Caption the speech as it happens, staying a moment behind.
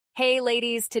Hey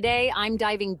ladies, today I'm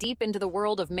diving deep into the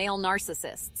world of male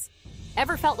narcissists.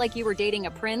 Ever felt like you were dating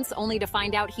a prince only to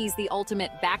find out he's the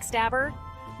ultimate backstabber?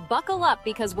 Buckle up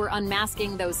because we're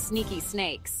unmasking those sneaky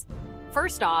snakes.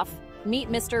 First off, meet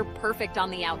Mr. Perfect on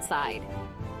the outside.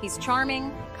 He's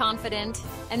charming, confident,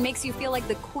 and makes you feel like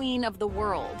the queen of the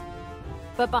world.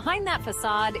 But behind that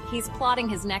facade, he's plotting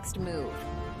his next move.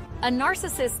 A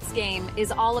narcissist's game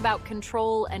is all about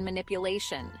control and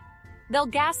manipulation. They'll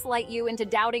gaslight you into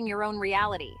doubting your own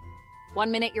reality.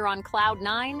 One minute you're on cloud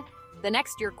nine, the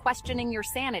next you're questioning your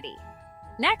sanity.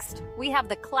 Next, we have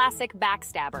the classic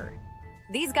backstabber.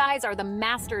 These guys are the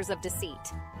masters of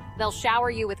deceit. They'll shower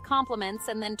you with compliments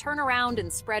and then turn around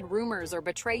and spread rumors or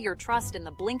betray your trust in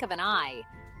the blink of an eye.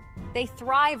 They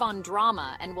thrive on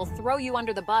drama and will throw you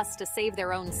under the bus to save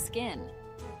their own skin.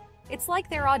 It's like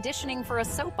they're auditioning for a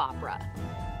soap opera.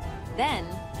 Then,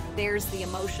 there's the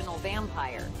emotional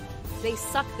vampire. They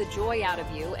suck the joy out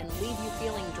of you and leave you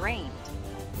feeling drained.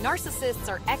 Narcissists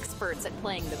are experts at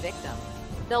playing the victim.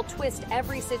 They'll twist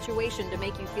every situation to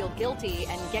make you feel guilty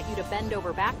and get you to bend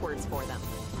over backwards for them.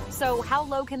 So how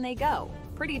low can they go?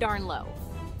 Pretty darn low.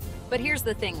 But here's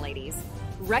the thing, ladies.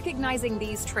 Recognizing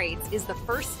these traits is the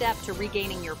first step to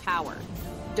regaining your power.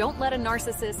 Don't let a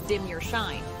narcissist dim your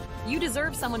shine. You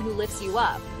deserve someone who lifts you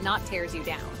up, not tears you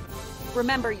down.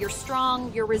 Remember, you're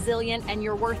strong, you're resilient, and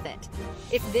you're worth it.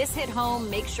 If this hit home,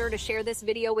 make sure to share this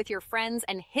video with your friends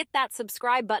and hit that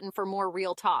subscribe button for more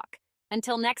real talk.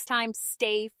 Until next time,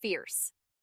 stay fierce.